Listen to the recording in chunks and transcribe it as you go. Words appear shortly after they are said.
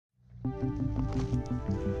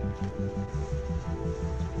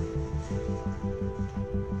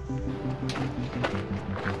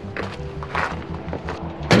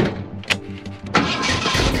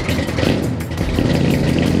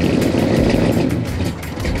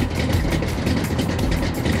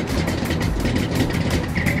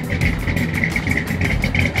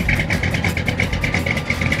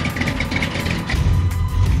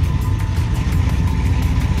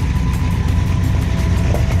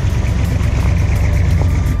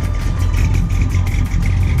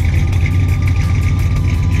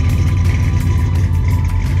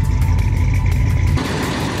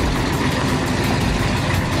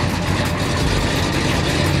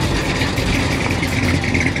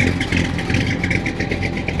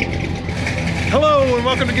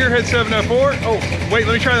Welcome to Gearhead 704. Oh, wait,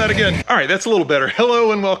 let me try that again. All right, that's a little better.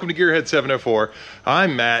 Hello and welcome to Gearhead 704.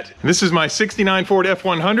 I'm Matt. And this is my 69 Ford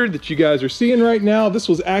F100 that you guys are seeing right now. This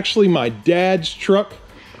was actually my dad's truck.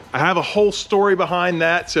 I have a whole story behind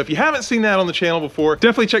that. So if you haven't seen that on the channel before,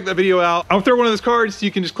 definitely check that video out. I'll throw one of those cards.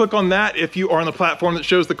 You can just click on that if you are on the platform that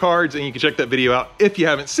shows the cards, and you can check that video out if you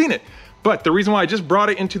haven't seen it. But the reason why I just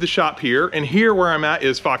brought it into the shop here, and here where I'm at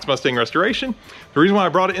is Fox Mustang Restoration. The reason why I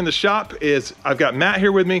brought it in the shop is I've got Matt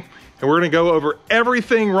here with me, and we're gonna go over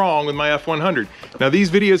everything wrong with my F100. Now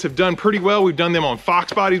these videos have done pretty well. We've done them on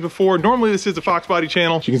Fox bodies before. Normally this is a Fox body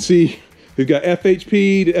channel. As you can see, we've got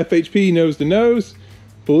FHP to FHP, nose to nose.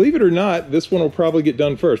 Believe it or not, this one will probably get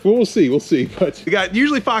done first. Well, we'll see. But we got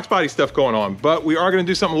usually Fox body stuff going on, but we are gonna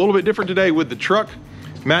do something a little bit different today with the truck.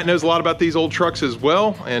 Matt knows a lot about these old trucks as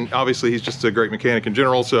well, and obviously he's just a great mechanic in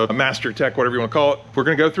general, so a master tech, whatever you want to call it. We're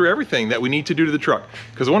gonna go through everything that we need to do to the truck,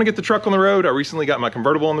 because I want to get the truck on the road. I recently got my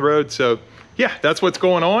convertible on the road, so yeah, that's what's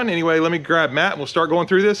going on. Anyway, let me grab Matt and we'll start going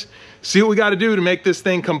through this, see what we got to do to make this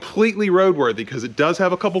thing completely roadworthy, because it does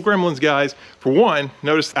have a couple gremlins, guys. For one,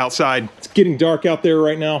 notice outside, it's getting dark out there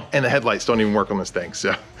right now, and the headlights don't even work on this thing,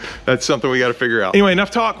 so that's something we got to figure out. Anyway,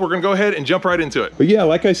 enough talk. We're gonna go ahead and jump right into it. But yeah,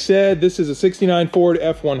 like I said, this is a 69 Ford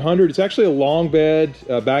F100. It's actually a long bed.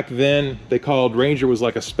 Back then, they called Ranger was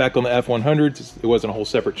like a spec on the F100s. It wasn't a whole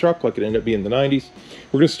separate truck like it ended up being in the 90s.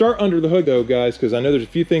 We're gonna start under the hood though, guys, because I know there's a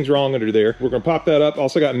few things wrong under there. We're gonna pop that up.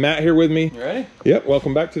 Also got Matt here with me. You ready? Yep,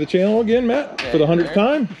 welcome back to the channel again, Matt, for the 100th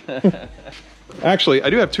time. Actually, I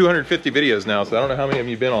do have 250 videos now, so I don't know how many of them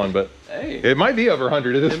you've been on, but hey, it might be over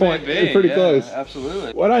 100 at this point. It's pretty close.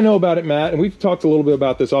 Absolutely. What I know about it, Matt, and we've talked a little bit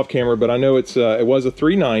about this off camera, but I know it's it was a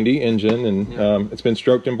 390 engine, and it's been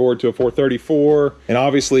stroked and bored to a 434, and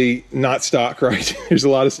obviously not stock, right? There's a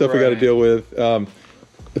lot of stuff we got to deal with.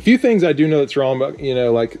 A few things I do know that's wrong, but you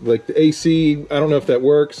know, like the AC, I don't know if that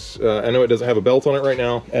works. I know it doesn't have a belt on it right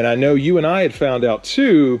now. And I know you and I had found out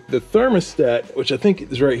too, the thermostat, which I think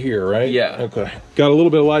is right here, right? Yeah. Okay. Got a little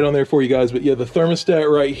bit of light on there for you guys, but yeah, the thermostat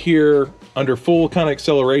right here under full kind of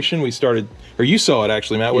acceleration, we started, or you saw it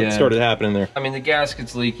actually, Matt, what started happening there? I mean, the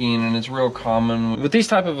gasket's leaking, and it's real common. With these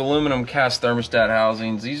type of aluminum cast thermostat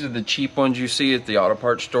housings, these are the cheap ones you see at the auto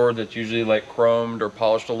parts store that's usually like chromed or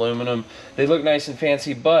polished aluminum. They look nice and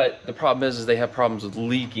fancy, but the problem is they have problems with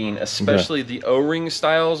leaking, especially the O-ring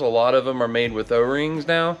styles. A lot of them are made with O-rings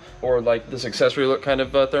now, or like this accessory look kind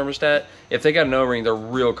of thermostat. If they got an O-ring, they're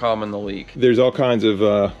real common to leak. There's all kinds of,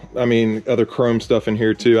 I mean, other chrome stuff in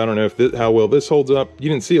here too. I don't know if how well this holds up. You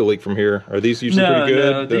didn't see a leak from here. Are these usually pretty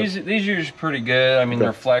good? No, these are usually pretty good. I mean,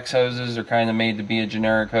 they're flex hoses. They're kind of made to be a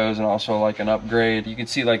generic hose and also like an upgrade. You can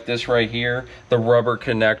see like this right here, the rubber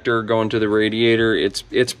connector going to the radiator.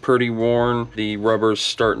 It's pretty worn. The rubber's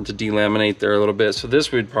starting to delaminate there a little bit. So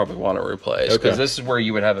this we'd probably want to replace, because this is where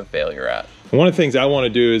you would have a failure at. One of the things I want to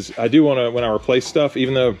do is, I do want to, when I replace stuff,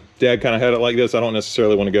 even though Dad kind of had it like this, I don't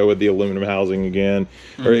necessarily want to go with the aluminum housing again,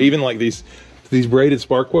 or even like these braided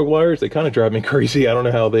spark plug wires. They kind of drive me crazy. I don't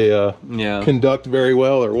know how they conduct very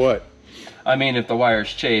well or what. I mean, if the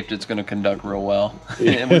wire's chafed, it's going to conduct real well,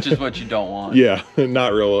 which is what you don't want. Yeah,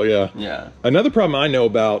 not real well, yeah. Another problem I know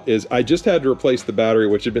about is I just had to replace the battery,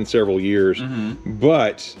 which had been several years,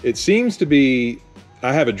 but it seems to be,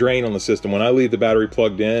 I have a drain on the system. When I leave the battery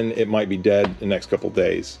plugged in, it might be dead the next couple of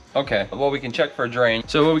days. Okay, well, we can check for a drain.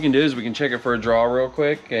 So what we can do is we can check it for a draw real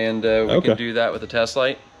quick, and we can do that with a test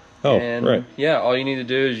light. Oh, and right. Yeah, all you need to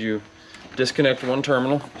do is you disconnect one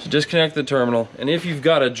terminal. So disconnect the terminal, and if you've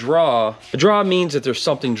got a draw means that there's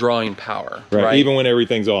something drawing power. Right, even when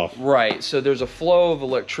everything's off. Right, so there's a flow of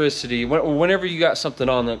electricity. Whenever you got something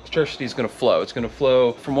on, the electricity is going to flow. It's going to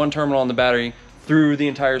flow from one terminal on the battery through the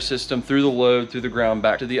entire system, through the load, through the ground,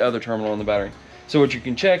 back to the other terminal on the battery. So what you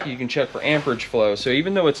can check for amperage flow. So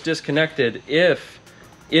even though it's disconnected, if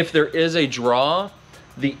there is a draw,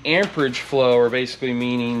 The amperage flow, or basically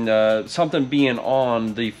meaning something being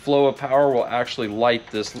on, the flow of power will actually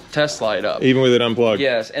light this test light up. Even with it unplugged?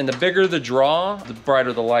 Yes, and the bigger the draw, the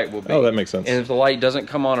brighter the light will be. Oh, that makes sense. And if the light doesn't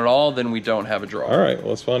come on at all, then we don't have a draw. All right, well,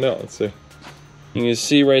 let's find out. Let's see. You can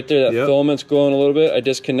see right there that filament's glowing a little bit. I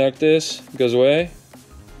disconnect this, it goes away.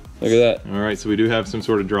 Look at that. All right, so we do have some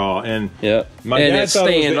sort of draw, and yeah, and it's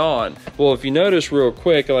staying on. Well, if you notice real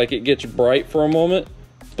quick, like it gets bright for a moment,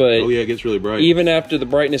 but oh yeah, it gets really bright. Even after the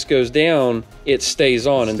brightness goes down, it stays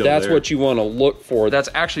on, and that's what you want to look for. That's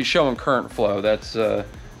actually showing current flow. That's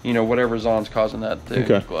you know, whatever's on is causing that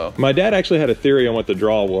to glow. My dad actually had a theory on what the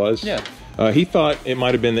draw was. Yeah. He thought it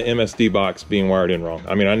might have been the MSD box being wired in wrong.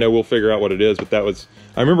 I mean, I know we'll figure out what it is, but that was,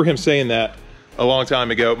 I remember him saying that a long time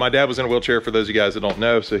ago. My dad was in a wheelchair, for those of you guys that don't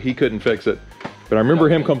know, so he couldn't fix it. But I remember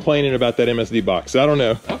him complaining about that MSD box. I don't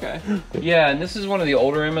know. Okay. Yeah, and this is one of the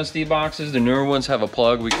older MSD boxes. The newer ones have a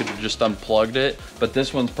plug. We could have just unplugged it, but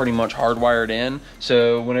this one's pretty much hardwired in.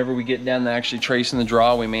 So whenever we get down to actually tracing the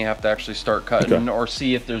draw, we may have to actually start cutting or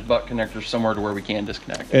see if there's butt connectors somewhere to where we can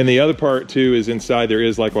disconnect. And the other part too is inside there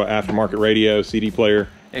is like what aftermarket radio, CD player.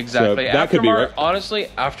 Exactly. So that could be right. Honestly,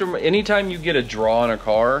 anytime you get a draw in a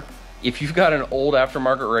car, if you've got an old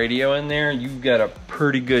aftermarket radio in there, you've got a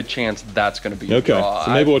pretty good chance that's going to be a draw.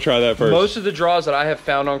 So maybe we'll try that first. Most of the draws that I have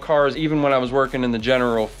found on cars, even when I was working in the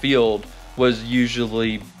general field, was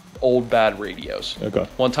usually old bad radios. Okay.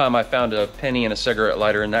 One time I found a penny and a cigarette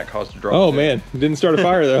lighter, and that caused a draw. Oh man, it didn't start a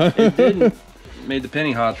fire though. It didn't. Made the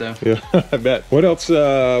penny hot though. Yeah, I bet. What else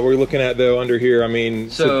were we looking at though under here? I mean,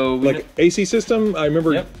 so like AC system, I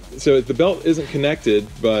remember, so the belt isn't connected,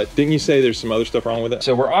 but didn't you say there's some other stuff wrong with it?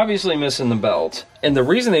 So we're obviously missing the belt. And the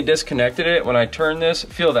reason they disconnected it, when I turn this,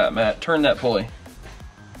 feel that, Matt, turn that pulley.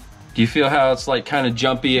 Do you feel how it's like kind of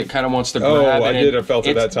jumpy? It kind of wants to grab. Oh, I did. I felt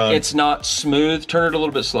it that time. It's not smooth. Turn it a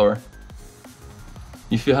little bit slower.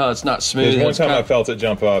 You feel how it's not smooth? There's one time I felt it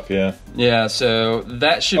jump up, yeah. Yeah, so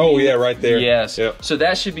that should be... Oh, yeah, right there. Yes. Yep. So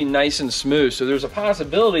that should be nice and smooth. So there's a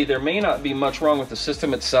possibility there may not be much wrong with the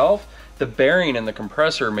system itself. The bearing and the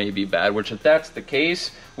compressor may be bad, which if that's the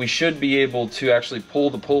case, we should be able to actually pull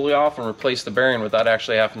the pulley off and replace the bearing without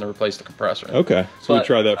actually having to replace the compressor. Okay, so we'll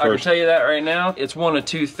try that first. I can tell you that right now. It's one of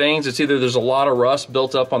two things. It's either there's a lot of rust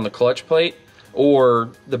built up on the clutch plate or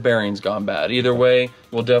the bearing's gone bad. Either way,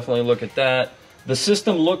 we'll definitely look at that. The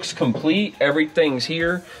system looks complete, everything's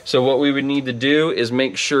here. So what we would need to do is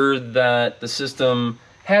make sure that the system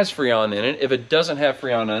has Freon in it. If it doesn't have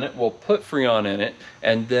Freon in it, we'll put Freon in it,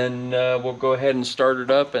 and then we'll go ahead and start it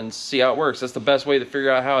up and see how it works. That's the best way to figure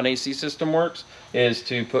out how an AC system works, is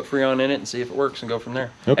to put Freon in it and see if it works and go from there.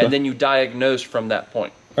 Okay. And then you diagnose from that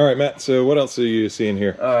point. All right, Matt, so what else are you seeing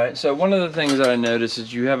here? All right, so one of the things that I noticed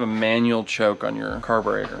is you have a manual choke on your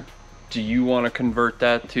carburetor. Do you want to convert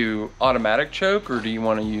that to automatic choke, or do you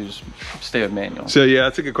want to stay with manual? So yeah,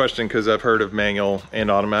 that's a good question, because I've heard of manual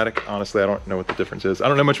and automatic. Honestly, I don't know what the difference is. I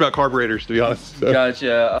don't know much about carburetors, to be honest. So.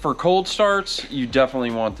 Gotcha. For cold starts, you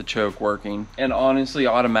definitely want the choke working. And honestly,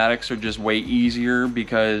 automatics are just way easier,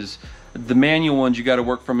 because the manual ones, you got to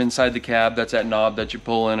work from inside the cab. That's that knob that you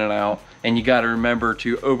pull in and out. And you got to remember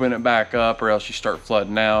to open it back up, or else you start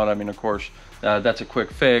flooding out. I mean, of course, that's a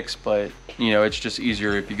quick fix, but you know, it's just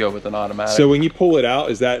easier if you go with an automatic. So when you pull it out,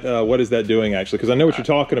 is that what is that doing actually? Because I know what you're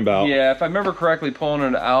talking about. Yeah, if I remember correctly, pulling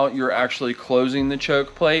it out, you're actually closing the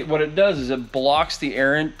choke plate. What it does is it blocks the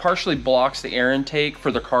air, partially blocks the air intake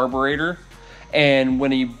for the carburetor. And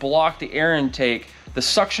when you block the air intake, the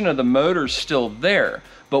suction of the motor is still there.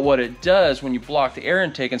 But what it does when you block the air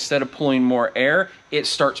intake, instead of pulling more air, it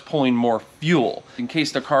starts pulling more fuel. In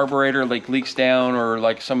case the carburetor like leaks down, or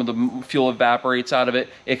like some of the fuel evaporates out of it,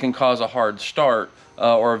 it can cause a hard start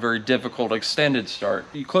or a very difficult extended start.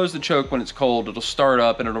 You close the choke when it's cold, it'll start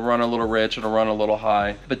up and it'll run a little rich, it'll run a little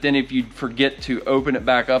high. But then if you forget to open it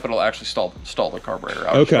back up, it'll actually stall the carburetor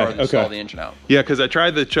out. Stall the engine out. Yeah, because I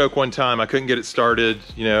tried the choke one time, I couldn't get it started,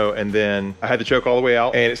 you know, and then I had the choke all the way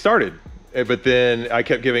out and it started. But then I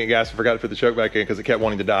kept giving it gas and forgot to put the choke back in because it kept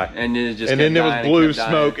wanting to die. And then it just then there was blue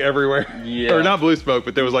smoke everywhere. Yeah. Or not blue smoke,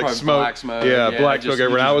 but there was like smoke. Black smoke. Yeah, black smoke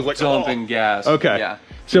everywhere. And I was like, dumping gas. Okay. Yeah.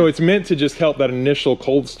 So it's meant to just help that initial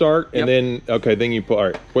cold start, and then, then you put, all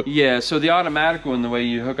right. What? Yeah, so the automatic one, the way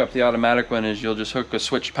you hook up the automatic one is you'll just hook a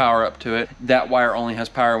switch power up to it. That wire only has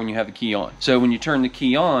power when you have the key on. So when you turn the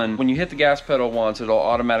key on, when you hit the gas pedal once, it'll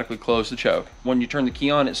automatically close the choke. When you turn the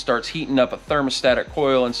key on, it starts heating up a thermostatic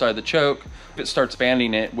coil inside the choke. It starts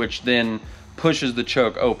fanning it, which then pushes the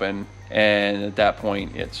choke open. And at that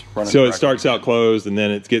point, it's running. So it starts out closed, and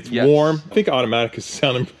then it gets warm. I think automatic is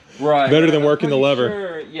sounding better than working the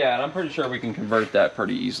lever. Yeah, and I'm pretty sure we can convert that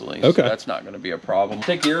pretty easily. Okay. So that's not going to be a problem.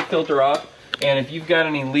 Take the air filter off. And if you've got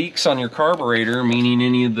any leaks on your carburetor, meaning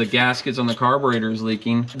any of the gaskets on the carburetor is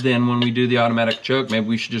leaking, then when we do the automatic choke, maybe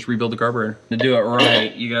we should just rebuild the carburetor. To do it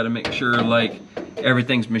right, you got to make sure like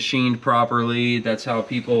everything's machined properly. That's how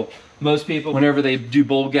most people, whenever they do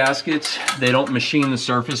bolt gaskets, they don't machine the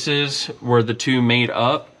surfaces where the two made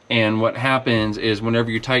up. And what happens is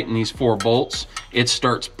whenever you tighten these 4 bolts, it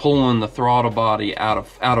starts pulling the throttle body out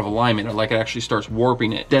of alignment, or like it actually starts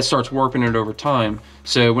warping it. That starts warping it over time.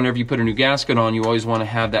 So whenever you put a new gasket on, you always want to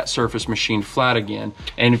have that surface machined flat again.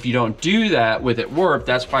 And if you don't do that with it warped,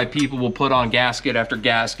 that's why people will put on gasket after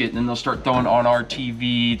gasket, and then they'll start throwing on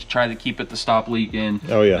RTV to try to keep it to stop leaking.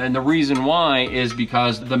 Oh yeah. And the reason why is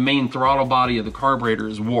because the main throttle body of the carburetor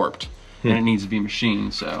is warped. And it needs to be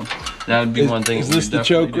machined, so that would be one thing. Is this the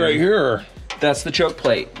choke right here? Or? That's the choke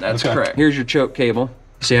plate. That's correct. Here's your choke cable.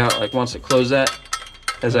 See how it like wants to close that?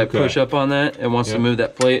 As I push up on that, it wants to move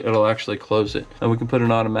that plate, it'll actually close it. And we can put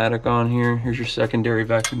an automatic on here. Here's your secondary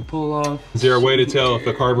vacuum pull off. Is there a way to tell if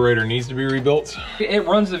the carburetor needs to be rebuilt? It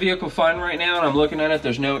runs the vehicle fine right now, and I'm looking at it.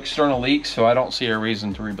 There's no external leaks, so I don't see a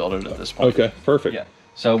reason to rebuild it at this point. Okay, perfect. Yeah.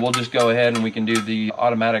 So we'll just go ahead and we can do the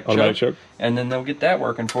automatic choke, and then they'll get that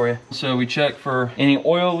working for you. So we check for any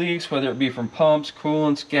oil leaks, whether it be from pumps,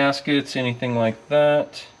 coolants, gaskets, anything like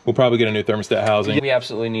that. We'll probably get a new thermostat housing. We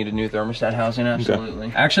absolutely need a new thermostat housing, absolutely.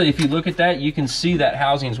 Okay. Actually, if you look at that, you can see that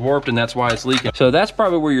housing's warped, and that's why it's leaking. So that's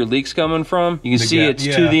probably where your leak's coming from. You can see it's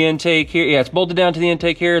to the intake here. Yeah, it's bolted down to the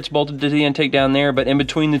intake here. It's bolted to the intake down there, but in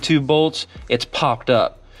between the 2 bolts, it's popped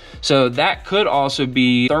up. So that could also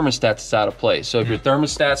be thermostat that's out of place. So if your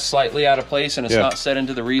thermostat's slightly out of place and it's not set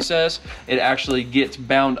into the recess, it actually gets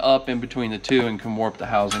bound up in between the 2 and can warp the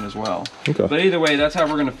housing as well. Okay. But either way, that's how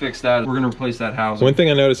we're gonna fix that. We're gonna replace that housing. One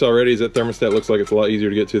thing I noticed already is that thermostat looks like it's a lot easier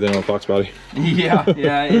to get to than on a Fox body. Yeah,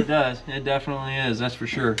 it does. It definitely is, that's for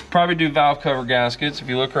sure. Probably do valve cover gaskets if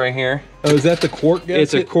you look right here. Oh, is that the quart gasket?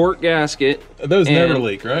 It's a quart gasket. Those never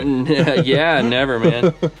leak, right? Yeah, never,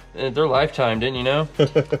 man. They're lifetime, didn't you know?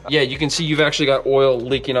 Yeah, you can see you've actually got oil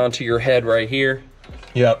leaking onto your head right here.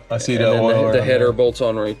 Yep, I see that oil. The header bolts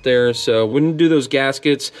on right there. So when you do those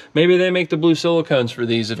gaskets, maybe they make the blue silicones for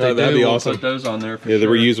these. If they do, that'd be we'll awesome. Put those on there for sure. Yeah, they're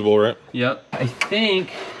reusable, right? Yep. I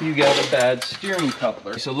think you got a bad steering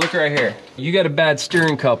coupler. So look right here. You got a bad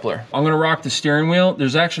steering coupler. I'm gonna rock the steering wheel.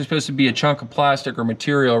 There's actually supposed to be a chunk of plastic or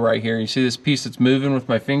material right here. You see this piece that's moving with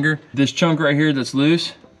my finger? This chunk right here that's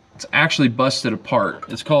loose, it's actually busted apart.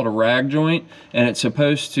 It's called a rag joint, and it's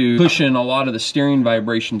supposed to push in a lot of the steering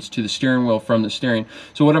vibrations to the steering wheel from the steering.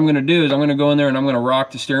 So what I'm gonna do is I'm gonna go in there and I'm gonna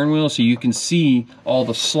rock the steering wheel so you can see all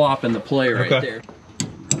the slop in the play right there.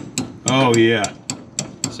 Oh yeah.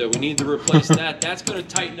 So we need to replace that. That's gonna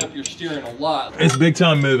tighten up your steering a lot. It's big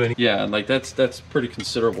time moving. Yeah, like that's pretty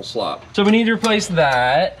considerable slop. So we need to replace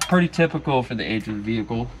that. Pretty typical for the age of the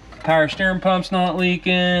vehicle. Power steering pump's not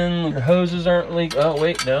leaking. Your hoses aren't leaking. Oh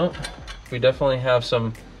wait, no. We definitely have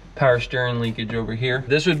some power steering leakage over here.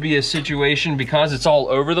 This would be a situation, because it's all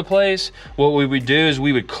over the place, what we would do is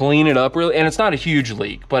we would clean it up really, and it's not a huge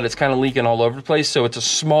leak, but it's kind of leaking all over the place, so it's a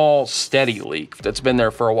small, steady leak that's been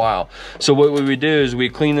there for a while. So what we would do is we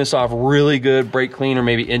clean this off really good, brake cleaner,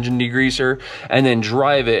 maybe engine degreaser, and then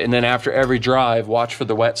drive it, and then after every drive, watch for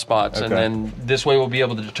the wet spots, and then this way we'll be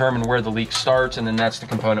able to determine where the leak starts, and then that's the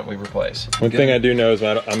component we replace. One thing I do know is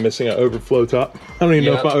I'm missing an overflow top. I don't even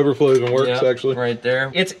know if my overflow even works, actually. Right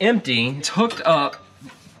there. It's empty. It's hooked up.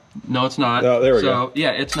 No, it's not. Oh, there we go. go. Yeah,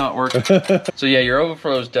 it's not working. So yeah, your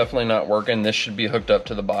overflow is definitely not working. This should be hooked up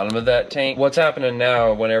to the bottom of that tank. What's happening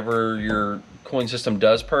now, whenever your cooling system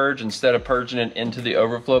does purge, instead of purging it into the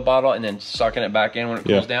overflow bottle and then sucking it back in when it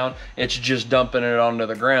cools down, it's just dumping it onto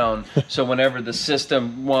the ground. So whenever the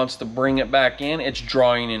system wants to bring it back in, it's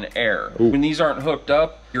drawing in air. When these aren't hooked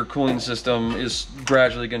up, your cooling system is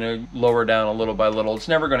gradually going to lower down a little by little. It's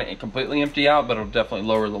never going to completely empty out, but it'll definitely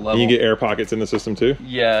lower the level. You get air pockets in the system too?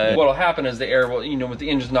 Yeah. What'll happen is the air will, you know, with the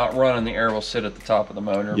engine's not running, the air will sit at the top of the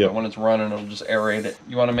motor, but when it's running, it'll just aerate it.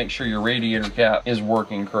 You want to make sure your radiator cap is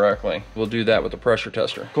working correctly. We'll do that with the pressure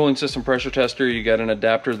tester. Cooling system pressure tester, you got an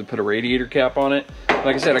adapter to put a radiator cap on it.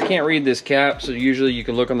 Like I said, I can't read this cap, so usually you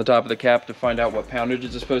can look on the top of the cap to find out what poundage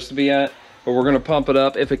it's supposed to be at. But we're gonna pump it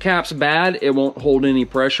up. If a cap's bad, it won't hold any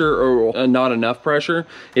pressure, or not enough pressure.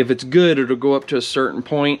 If it's good, it'll go up to a certain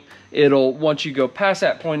point. Once you go past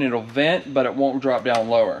that point, it'll vent, but it won't drop down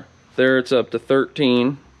lower. There, it's up to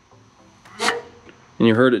 13. And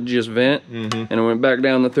you heard it just vent, and it went back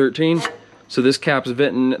down to 13. So this cap's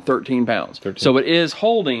venting at 13 pounds. So it is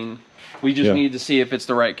holding We just need to see if it's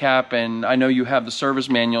the right cap, and I know you have the service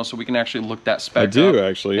manual, so we can actually look that spec I do up.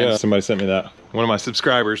 actually, yeah. Somebody sent me that. One of my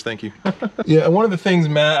subscribers, thank you. Yeah, one of the things,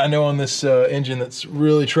 Matt, I know on this engine that's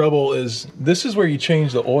really trouble is this is where you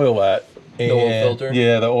change the oil at. The oil filter?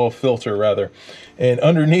 Yeah, the oil filter rather. And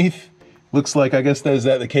underneath, looks like, I guess is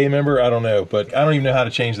that the K member? I don't know, but I don't even know how to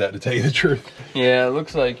change that, to tell you the truth. Yeah, it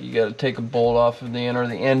looks like you got to take a bolt off of the end, or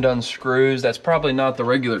the end unscrews. That's probably not the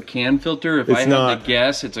regular can filter. If I had to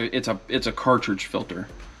guess, it's a cartridge filter.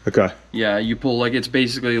 Okay. Yeah, you pull, like, it's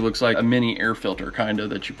basically, it looks like a mini air filter kind of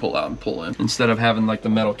that you pull out and pull in instead of having like the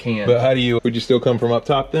metal can. But how do would you still come from up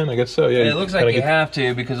top then? I guess so, yeah. It looks like you have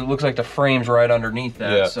to, because it looks like the frame's right underneath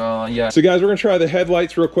that. Yeah. So yeah. So guys, we're gonna try the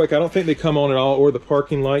headlights real quick. I don't think they come on at all, or the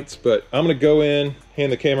parking lights, but I'm gonna go in,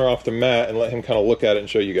 hand the camera off to Matt, and let him kind of look at it and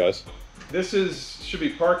show you guys. This should be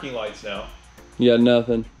parking lights now. Yeah,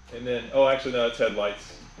 nothing. And then, oh, actually no, it's headlights.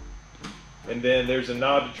 And then there's a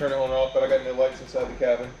knob to turn it on and off, but I got no lights inside the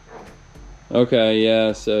cabin. Okay,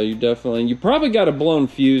 yeah, so you probably got a blown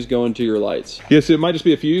fuse going to your lights. Yes, it might just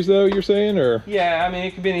be a fuse though, you're saying, or? Yeah, I mean,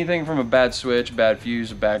 it could be anything from a bad switch, bad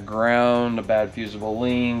fuse, a bad ground, a bad fusible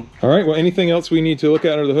link. All right, well, anything else we need to look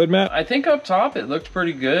at under the hood, Matt? I think up top it looked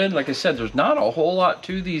pretty good. Like I said, there's not a whole lot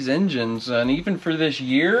to these engines, and even for this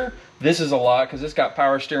year, this is a lot because it's got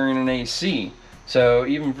power steering and AC. So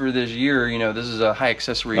even for this year, you know, this is a high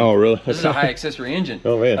accessory. Oh, really? This is a high accessory engine.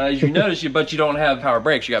 Oh, man. As you notice, but you don't have power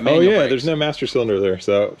brakes. You got manual brakes. There's no master cylinder there,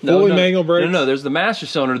 so fully manual brakes? No, there's the master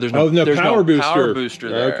cylinder. There's no, power booster. Power booster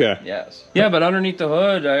there. Okay. Yes. Yeah, but underneath the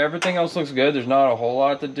hood, everything else looks good. There's not a whole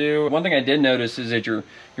lot to do. One thing I did notice is that your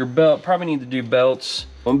belt, probably need to do belts.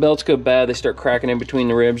 When belts go bad, they start cracking in between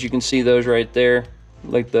the ribs. You can see those right there,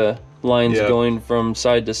 like the lines going from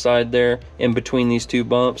side to side there in between these two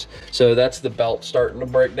bumps. So that's the belt starting to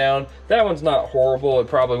break down. That one's not horrible. It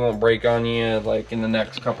probably won't break on you like in the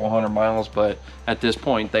next couple 100 miles, but at this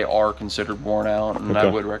point they are considered worn out, and I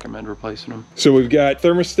would recommend replacing them. So we've got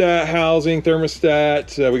thermostat housing,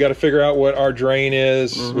 we got to figure out what our drain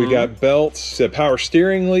is. We got belts, a power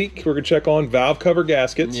steering leak we're gonna check on, valve cover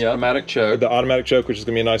gaskets. Yeah, automatic choke. The automatic choke, which is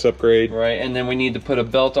gonna be a nice upgrade. Right, and then we need to put a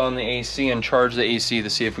belt on the AC and charge the AC to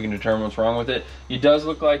see if we can determine what's wrong with it. It does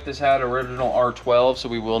look like this had original R12, so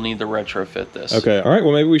we will need to retrofit this. Okay, all right,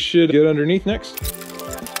 well maybe we should get underneath next.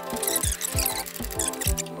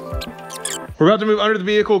 We're about to move under the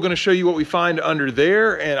vehicle. Going to show you what we find under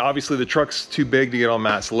there, and obviously the truck's too big to get on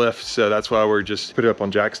Matt's lift, so that's why we're just put it up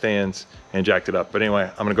on jack stands and jacked it up. But anyway,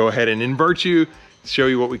 I'm gonna go ahead and invert you, show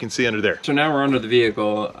you what we can see under there. So now we're under the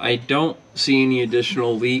vehicle. I don't see any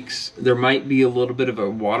additional leaks. There might be a little bit of a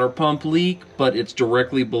water pump leak, but it's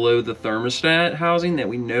directly below the thermostat housing that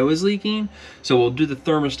we know is leaking. So we'll do the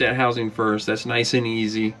thermostat housing first. That's nice and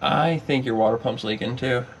easy. I think your water pump's leaking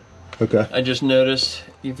too. Okay. I just noticed,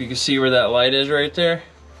 if you can see where that light is right there.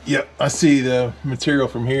 Yep, I see the material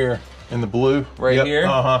from here in the blue. Right here?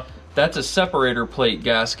 Uh-huh. That's a separator plate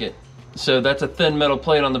gasket. So that's a thin metal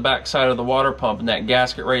plate on the back side of the water pump, and that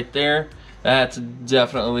gasket right there, that's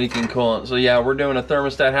definitely leaking coolant. So yeah, we're doing a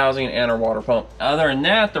thermostat housing and our water pump. Other than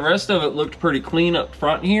that, the rest of it looked pretty clean up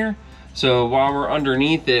front here. So while we're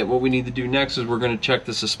underneath it, what we need to do next is we're gonna check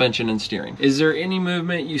the suspension and steering. Is there any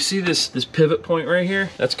movement? You see this pivot point right here?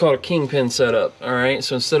 That's called a kingpin setup, all right?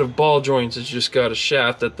 So instead of ball joints, it's just got a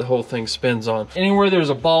shaft that the whole thing spins on. Anywhere there's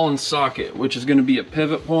a ball and socket, which is gonna be a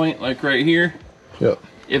pivot point, like right here. Yep.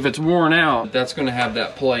 If it's worn out, that's gonna have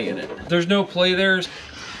that play in it. There's no play there. So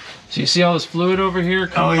you see all this fluid over here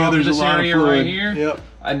coming off this area right here? Yep.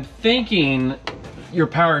 I'm thinking your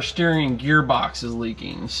power steering gearbox is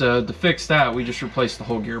leaking. So to fix that, we just replace the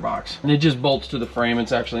whole gearbox. And it just bolts to the frame.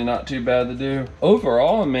 It's actually not too bad to do.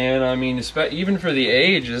 Overall, man, I mean, even for the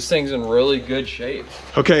age, this thing's in really good shape.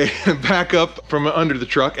 Okay, back up from under the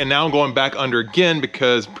truck, and now I'm going back under again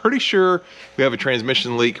because I'm pretty sure we have a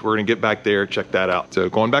transmission leak. We're gonna get back there, check that out. So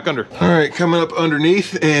going back under. All right, coming up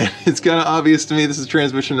underneath, and it's kind of obvious to me, this is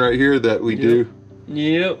transmission right here that we do.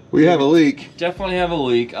 Yep. We have a leak. Definitely have a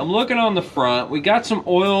leak. I'm looking on the front. We got some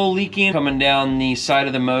oil leaking coming down the side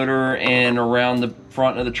of the motor and around the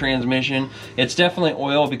front of the transmission. It's definitely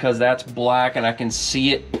oil because that's black and I can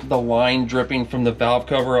see it, the line dripping from the valve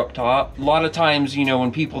cover up top. A lot of times, you know, when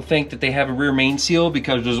people think that they have a rear main seal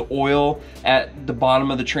because there's oil at the bottom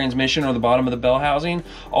of the transmission or the bottom of the bell housing,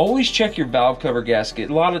 always check your valve cover gasket.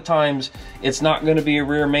 A lot of times it's not going to be a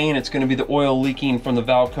rear main, it's going to be the oil leaking from the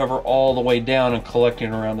valve cover all the way down and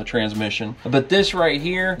collecting around the transmission. But this right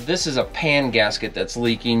here, this is a pan gasket that's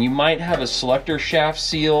leaking. You might have a selector shaft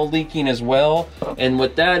seal leaking as well. And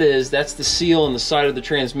what that is, that's the seal in the side of the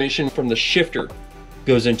transmission from the shifter.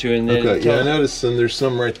 goes into, and then okay, yeah, I noticed there's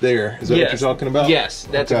some right there. Is that what you're talking about? Yes,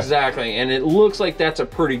 that's exactly, and it looks like that's a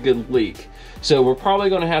pretty good leak. So we're probably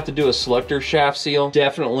going to have to do a selector shaft seal.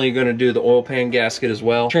 Definitely going to do the oil pan gasket as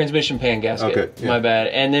well. Transmission pan gasket, okay, my bad.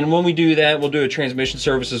 And then when we do that, we'll do a transmission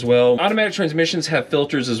service as well. Automatic transmissions have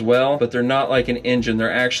filters as well, but they're not like an engine.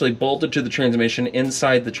 They're actually bolted to the transmission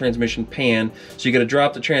inside the transmission pan. So you got to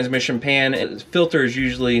drop the transmission pan. The filter is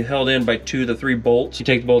usually held in by 2 to 3 bolts. You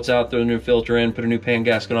take the bolts out, throw a new filter in, put a new pan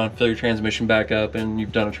gasket on, fill your transmission back up, and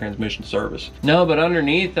you've done a transmission service. No, but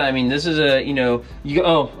underneath, I mean, this is a, you know,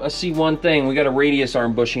 oh, I see one thing. We got a radius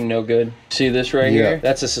arm bushing, no good. See this right here?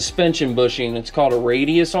 That's a suspension bushing. It's called a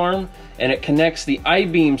radius arm, and it connects the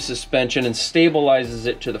I-beam suspension and stabilizes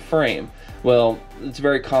it to the frame. Well, it's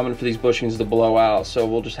very common for these bushings to blow out, so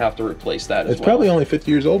we'll just have to replace that as well. It's probably only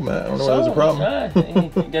 50 years old, Matt. I don't know why there's a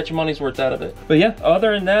problem. You got your money's worth out of it. But yeah,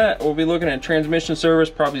 other than that, we'll be looking at transmission service,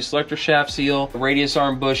 probably selector shaft seal, radius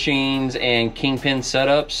arm bushings, and kingpin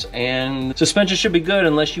setups. And suspension should be good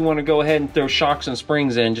unless you want to go ahead and throw shocks and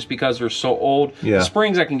springs in just because they're so old. Yeah. The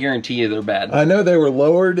springs, I can guarantee you they're bad. I know they were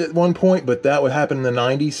lowered at one point, but that would happen in the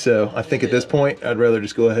 90s, so I think at this point, I'd rather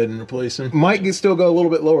just go ahead and replace them. Might still go a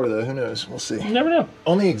little bit lower though, who knows? We'll see. You never know.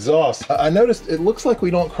 On the exhaust, I noticed it looks like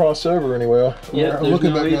we don't cross over anywhere. Yeah, there's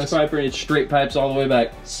no leach pipe, it's straight pipes all the way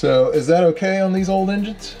back. So is that okay on these old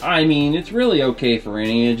engines? I mean, it's really okay for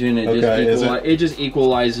any engine. It just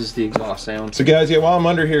equalizes the exhaust sound. So guys, yeah, while I'm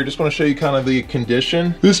under here, just want to show you kind of the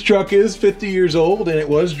condition. This truck is 50 years old and it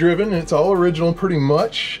was driven, and it's all original pretty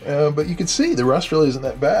much, but you can see the rust really isn't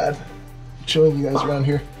that bad. Showing you guys around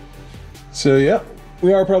here. So yeah,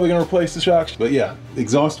 we are probably going to replace the shocks, but yeah,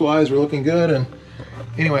 exhaust wise, we're looking good. And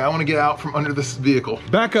anyway, I want to get out from under this vehicle.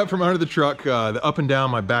 Back up from under the truck, the up and down,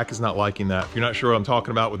 my back is not liking that. If you're not sure what I'm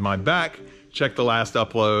talking about with my back, check the last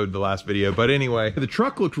upload, the last video. But anyway, the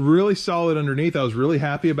truck looked really solid underneath. I was really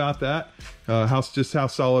happy about that. Just how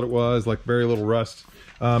solid it was, like very little rust.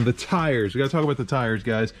 The tires, we gotta talk about the tires,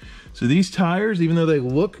 guys. So these tires, even though they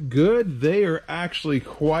look good, they are actually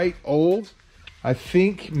quite old. I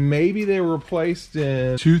think maybe they were replaced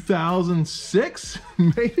in 2006,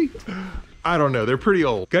 maybe? I don't know, they're pretty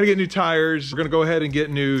old. Gotta get new tires. We're gonna go ahead and get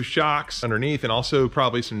new shocks underneath, and also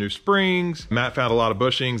probably some new springs. Matt found a lot of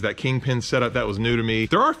bushings. That kingpin setup, that was new to me.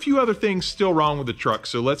 There are a few other things still wrong with the truck,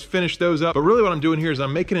 so let's finish those up. But really what I'm doing here is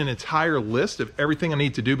I'm making an entire list of everything I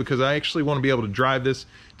need to do because I actually wanna be able to drive this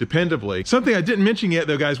dependably. Something I didn't mention yet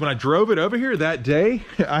though, guys, when I drove it over here that day,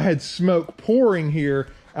 I had smoke pouring here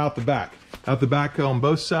out the back. Out the back on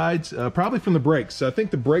both sides, probably from the brakes. So I think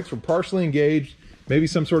the brakes were partially engaged. Maybe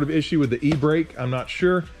some sort of issue with the e-brake, I'm not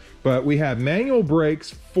sure. But we have manual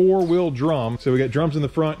brakes, 4-wheel drum. So we got drums in the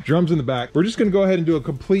front, drums in the back. We're just gonna go ahead and do a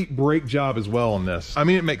complete brake job as well on this. I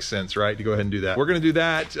mean, it makes sense, right, to go ahead and do that. We're gonna do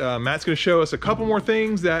that. Matt's gonna show us a couple more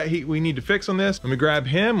things that we need to fix on this. Let me grab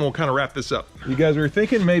him and we'll kind of wrap this up. You guys were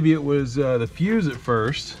thinking maybe it was the fuse at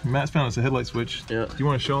first. Matt's found it's a headlight switch. Yeah. Do you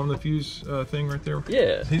wanna show him the fuse thing right there?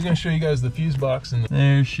 Yeah. He's gonna show you guys the fuse box. And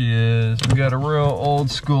there she is. We got a real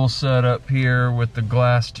old school setup here with the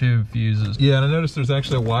glass tube fuses. Yeah, and I noticed there's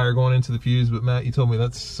actually a wire going into the fuse, but Matt, you told me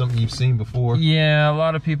that's something you've seen before. Yeah, a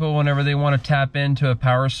lot of people, whenever they want to tap into a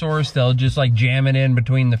power source, they'll just like jam it in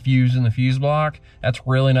between the fuse and the fuse block. That's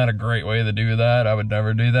really not a great way to do that. I would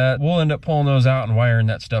never do that. We'll end up pulling those out and wiring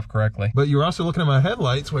that stuff correctly. But you were also looking at my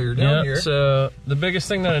headlights while you're down here. So the biggest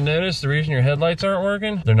thing that I noticed, the reason your headlights aren't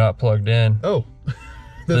working, they're not plugged in. Oh.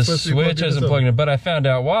 The switch isn't plugged in, but I found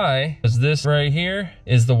out why. Because this right here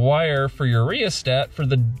is the wire for your rheostat for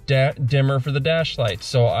the dimmer for the dash lights.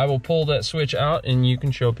 So I will pull that switch out and you can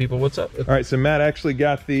show people what's up. All right, so Matt actually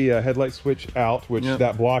got the headlight switch out, which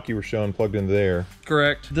that block you were showing plugged in there.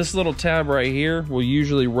 Correct. This little tab right here will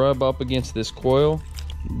usually rub up against this coil,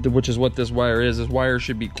 which is what this wire is. This wire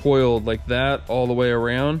should be coiled like that all the way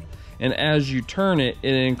around. And as you turn it,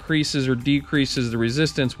 it increases or decreases the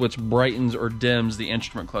resistance, which brightens or dims the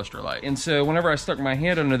instrument cluster light. And so whenever I stuck my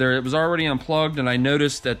hand under there, it was already unplugged, and I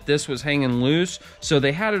noticed that this was hanging loose. So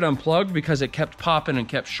they had it unplugged because it kept popping and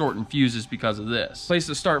kept shorting fuses because of this. Place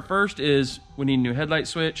to start first is we need a new headlight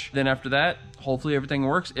switch. Then after that, hopefully everything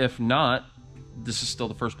works. If not, this is still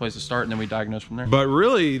the first place to start, and then we diagnose from there. But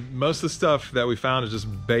really, most of the stuff that we found is just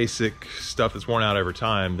basic stuff that's worn out over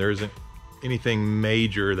time. There isn't anything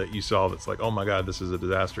major that you saw that's like, oh my God, this is a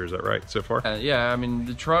disaster. Is that right so far? Yeah, I mean,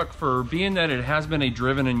 the truck, for being that it has been a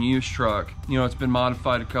driven and used truck, you know, it's been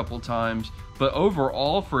modified a couple of times, but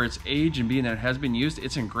overall for its age and being that it has been used,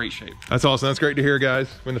 it's in great shape. That's awesome. That's great to hear, guys.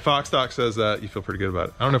 When the Fox Doc says that, you feel pretty good about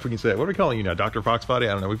it. I don't know if we can say it. What are we calling you now? Dr. Fox Body?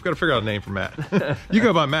 I don't know. We've got to figure out a name for Matt. You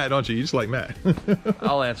go by Matt, don't you? You just like Matt.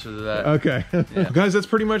 I'll answer to that. Okay. Yeah. Guys, that's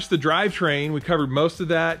pretty much the drivetrain. We covered most of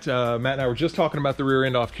that. Matt and I were just talking about the rear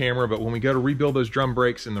end off camera, but when we go to rebuild those drum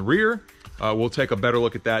brakes in the rear, we'll take a better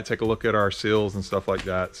look at that, take a look at our seals and stuff like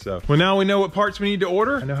that. So, well, now we know what parts we need to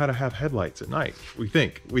order. I know how to have headlights at night. We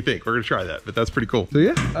think. We're gonna try that, but that's pretty cool. So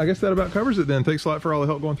yeah, I guess that about covers it then. Thanks a lot for all the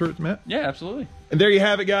help going through it, Matt. Yeah, absolutely. And there you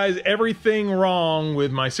have it, guys. Everything wrong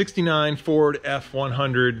with my 69 Ford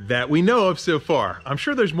F100 that we know of so far. I'm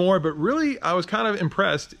sure there's more, but really I was kind of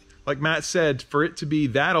impressed. Like Matt said, for it to be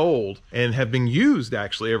that old and have been used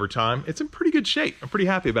actually over time, it's in pretty good shape. I'm pretty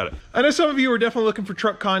happy about it. I know some of you are definitely looking for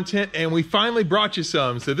truck content, and we finally brought you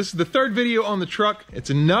some. So this is the third video on the truck.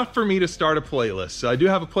 It's enough for me to start a playlist. So I do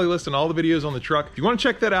have a playlist on all the videos on the truck. If you want to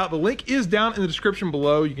check that out, the link is down in the description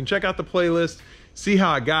below. You can check out the playlist, see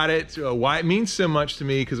how I got it, why it means so much to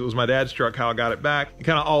me, because it was my dad's truck, how I got it back, and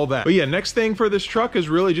kind of all that. But yeah, next thing for this truck is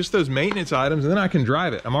really just those maintenance items, and then I can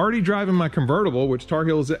drive it. I'm already driving my convertible, which Tar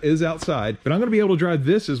Heel is outside, but I'm gonna be able to drive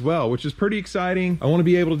this as well, which is pretty exciting. I wanna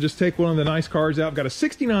be able to just take one of the nice cars out. I've got a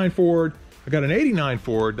 69 Ford, I got an 89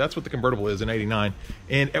 Ford, that's what the convertible is, an 89.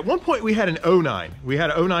 And at one point we had an 09. We had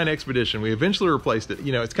an 09 Expedition. We eventually replaced it.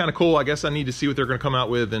 You know, it's kind of cool. I guess I need to see what they're gonna come out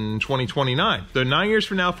with in 2029. So 9 years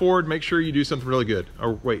from now, Ford, make sure you do something really good.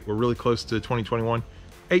 Or wait, we're really close to 2021.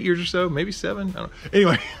 8 years or so, maybe 7, I don't know.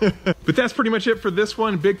 Anyway, but that's pretty much it for this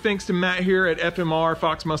one. Big thanks to Matt here at FMR,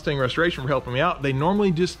 Fox Mustang Restoration, for helping me out. They normally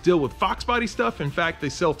just deal with Fox body stuff. In fact, they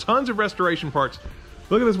sell tons of restoration parts.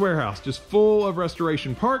 Look at this warehouse, just full of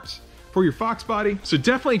restoration parts for your Fox body. So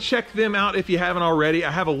definitely check them out if you haven't already.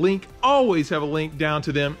 I have a link, always have a link down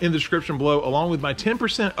to them in the description below, along with my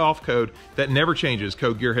 10% off code that never changes,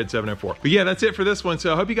 code GearHead704. But yeah, that's it for this one.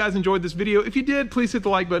 So I hope you guys enjoyed this video. If you did, please hit the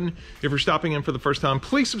like button. If you're stopping in for the first time,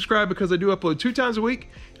 please subscribe, because I do upload 2 times a week.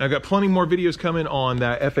 And I've got plenty more videos coming on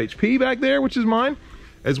that FHP back there, which is mine,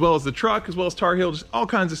 as well as the truck, as well as Tar Heel, just all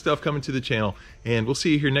kinds of stuff coming to the channel. And we'll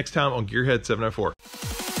see you here next time on Gearhead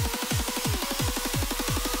 704.